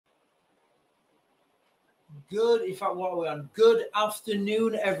Good. In fact, what are we on? Good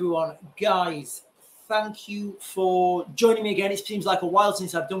afternoon, everyone. Guys, thank you for joining me again. It seems like a while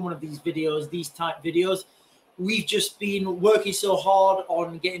since I've done one of these videos, these type videos. We've just been working so hard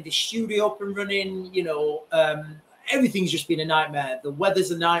on getting the studio up and running. Everything's just been a nightmare. The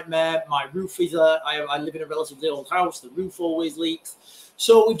weather's a nightmare. My roof is I live in a relatively old house. The roof always leaks.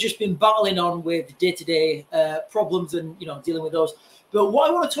 So we've just been battling on with day-to-day problems and, dealing with those. But what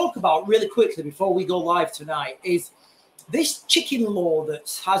I want to talk about really quickly before we go live tonight is this chicken law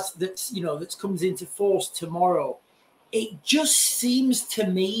that comes into force tomorrow. It just seems to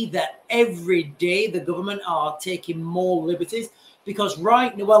me that every day the government are taking more liberties because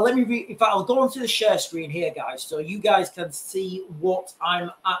right now, well, let me read. In fact, I'll go onto the share screen here, guys, so you guys can see what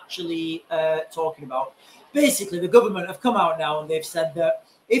I'm actually talking about. Basically, the government have come out now and they've said that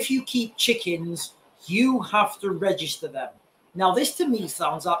if you keep chickens, you have to register them. Now, this to me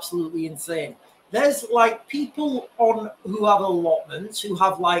sounds absolutely insane. There's like people who have allotments, who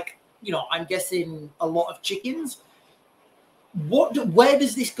have I'm guessing a lot of chickens. Where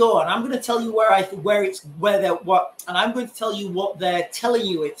does this go? And I'm going to tell you and I'm going to tell you what they're telling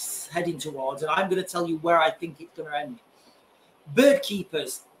you it's heading towards, and I'm going to tell you where I think it's going to end. Bird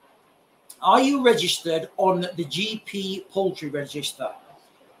keepers, are you registered on the GP poultry register?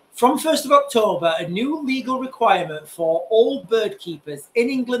 From 1st of October, a new legal requirement for all bird keepers in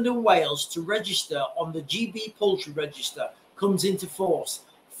England and Wales to register on the GB poultry register comes into force.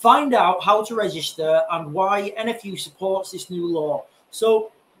 Find out how to register and why NFU supports this new law.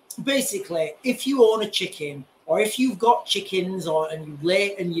 So basically, if you own a chicken or if you've got chickens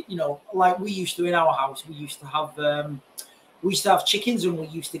like we used to in our house, we used to have chickens and we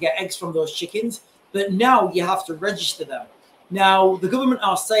used to get eggs from those chickens, but now you have to register them. Now, the government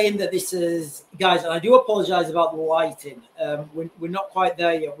are saying that this is, guys, and I do apologize about the lighting. We're not quite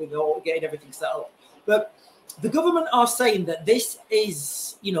there yet with getting everything set up. But the government are saying that this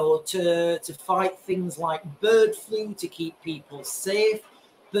is, to fight things like bird flu, to keep people safe.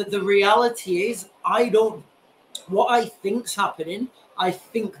 But the reality is, what I think's happening, I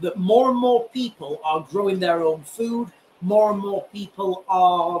think that more and more people are growing their own food. More and more people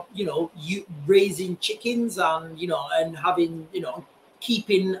are, raising chickens and, and having,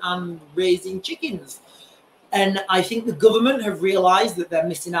 keeping and raising chickens. And I think the government have realized that they're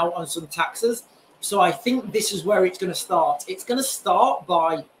missing out on some taxes. So I think this is where it's going to start. It's going to start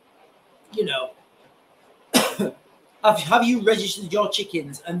by, have you registered your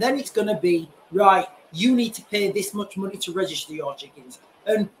chickens? And then it's going to be, right, you need to pay this much money to register your chickens.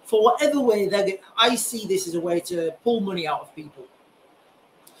 And for whatever way, I see this as a way to pull money out of people.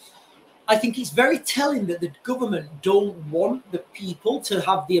 I think it's very telling that the government don't want the people to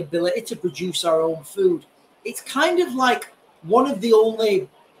have the ability to produce our own food. It's kind of like one of the only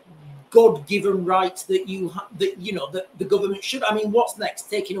God-given rights that that the government should. I mean, what's next?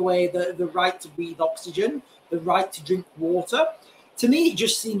 Taking away the right to breathe oxygen, the right to drink water. To me, it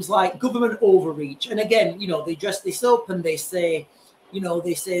just seems like government overreach. And again, they dress this up and they say,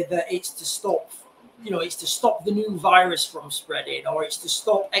 that it's to stop the new virus from spreading, or it's to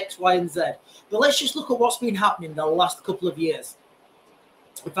stop X, Y, and Z. But let's just look at what's been happening the last couple of years.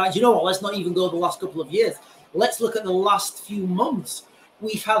 In fact, you know what? Let's not even go the last couple of years. Let's look at the last few months.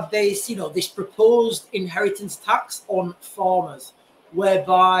 We've had this, this proposed inheritance tax on farmers,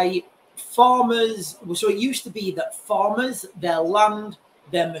 whereby farmers, so it used to be that farmers, their land,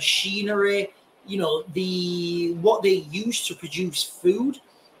 their machinery, what they use to produce food,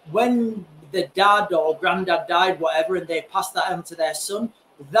 when the dad or granddad died, whatever, and they passed that on to their son,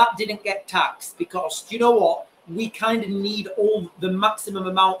 that didn't get taxed because, you know what, we kind of need the maximum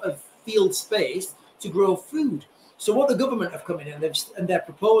amount of field space to grow food. So what the government have come in and they're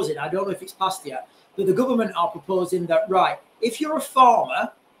proposing, I don't know if it's passed yet, but the government are proposing that, right, if you're a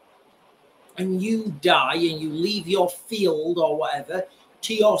farmer and you die and you leave your field or whatever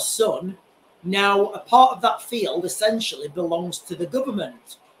to your son, now a part of that field essentially belongs to the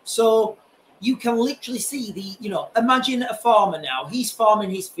government. So you can literally see imagine a farmer now, he's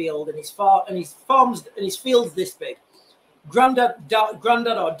farming his field and his field's this big. Granddad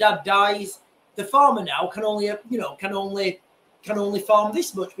or dad dies. The farmer now can only farm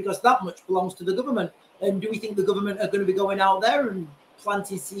this much because that much belongs to the government. And do we think the government are going to be going out there and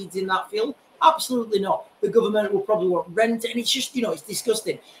planting seeds in that field? Absolutely not. The government will probably want rent, and it's just, it's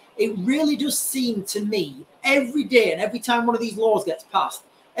disgusting. It really does seem to me every day and every time one of these laws gets passed,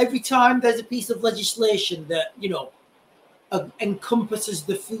 every time there's a piece of legislation that, encompasses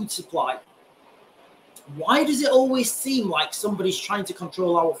the food supply, why does it always seem like somebody's trying to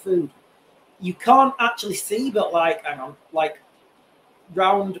control our food? You can't actually see, but hang on,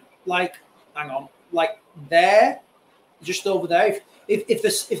 like there, just over there.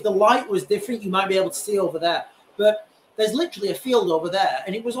 If the light was different, you might be able to see over there. But there's literally a field over there,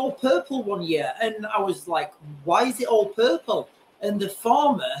 and it was all purple one year. And I was like, why is it all purple? And the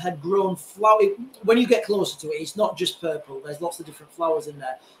farmer had grown flower. When you get closer to it, it's not just purple. There's lots of different flowers in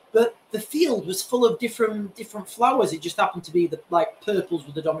there. But the field was full of different flowers. It just happened to be purples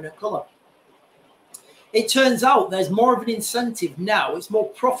were the dominant color. It turns out there's more of an incentive now. It's more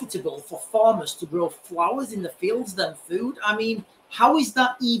profitable for farmers to grow flowers in the fields than food. I mean, how is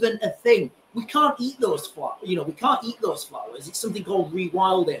that even a thing? We can't eat those flowers. You know, we can't eat those flowers. It's something called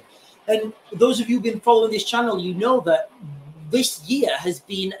rewilding. And those of you who've been following this channel, you know that this year has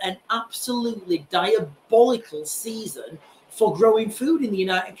been an absolutely diabolical season for growing food in the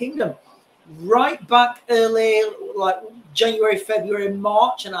United Kingdom. Right back early, like January, February,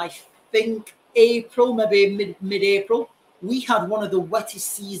 March, and I think April, maybe mid-April, we had one of the wettest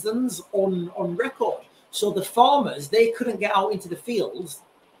seasons on record. So the farmers, they couldn't get out into the fields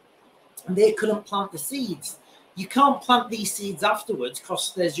and they couldn't plant the seeds. You can't plant these seeds afterwards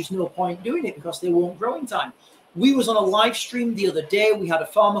because there's just no point doing it because they won't grow in time. We was on a live stream the other day. We had a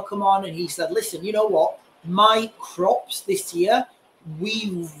farmer come on and he said, listen, you know what? My crops this year,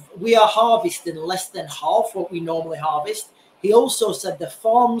 we are harvesting less than half what we normally harvest. He also said the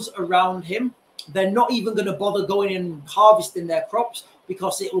farms around him, they're not even going to bother going and harvesting their crops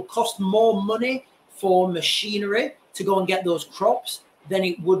because it will cost more money for machinery to go and get those crops than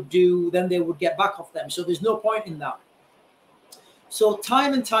it would do, than they would get back off them. So there's no point in that. So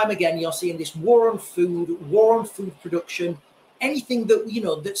time and time again, you're seeing this war on food production, anything that, you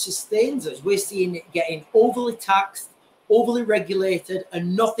know, that sustains us. We're seeing it getting overly taxed, overly regulated,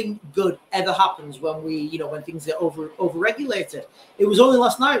 and nothing good ever happens when we, you know, when things get over-regulated. It was only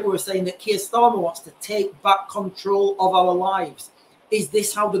last night we were saying that Keir Starmer wants to take back control of our lives. Is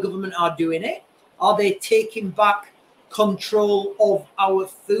this how the government are doing it? Are they taking back control of our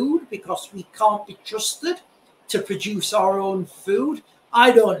food because we can't be trusted to produce our own food?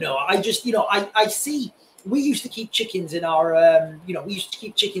 I don't know. I just, you know, I see, we used to keep chickens in our, you know, we used to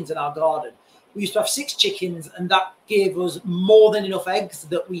keep chickens in our garden. We used to have 6 chickens, and that gave us more than enough eggs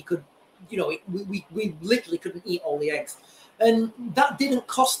that we could, you know, we literally couldn't eat all the eggs. And that didn't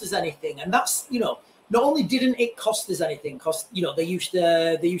cost us anything. And that's, you know, not only didn't it cost us anything, because, you know, they used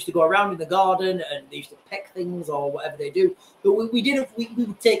to go around in the garden and they used to peck things or whatever they do, but we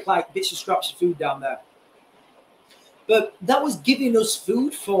would take like bits of scraps of food down there. But that was giving us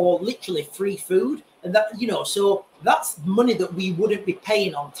food for literally free food. And that, you know, so that's money that we wouldn't be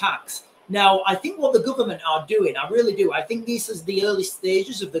paying on tax. Now, I think what the government are doing, I really do, I think this is the early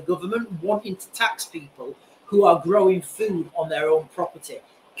stages of the government wanting to tax people who are growing food on their own property.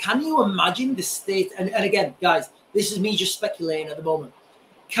 Can you imagine the state? And again, guys, this is me just speculating at the moment.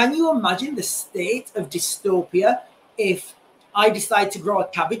 Can you imagine the state of dystopia if I decide to grow a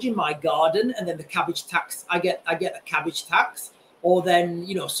cabbage in my garden and then the cabbage tax, I get a cabbage tax? Or then,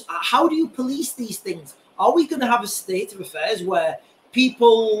 you know, how do you police these things? Are we going to have a state of affairs where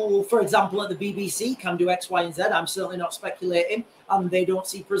people, for example, at the BBC can do X, Y, and Z? I'm certainly not speculating, and they don't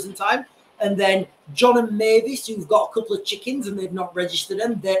see prison time. And then John and Mavis, who've got a couple of chickens and they've not registered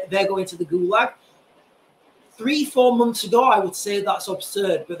them, they're going to the gulag. 3-4 months ago, I would say that's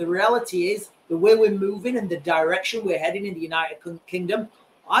absurd. But the reality is, the way we're moving and the direction we're heading in the United Kingdom,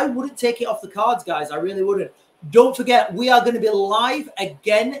 I wouldn't take it off the cards, guys. I really wouldn't. Don't forget, we are going to be live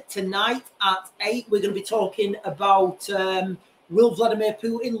again tonight at 8. We're going to be talking about will Vladimir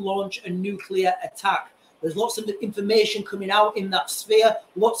Putin launch a nuclear attack? There's lots of information coming out in that sphere,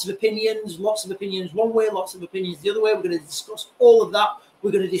 lots of opinions one way, lots of opinions the other way. We're going to discuss all of that. We're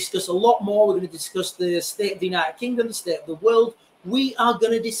going to discuss a lot more. We're going to discuss the state of the United Kingdom, the state of the world. We are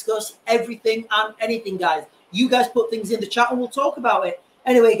going to discuss everything and anything, guys. You guys put things in the chat and we'll talk about it.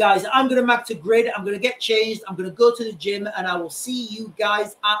 Anyway, guys, I'm going to back to grid. I'm going to get changed. I'm going to go to the gym and I will see you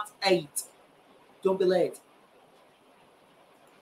guys at 8. Don't be late.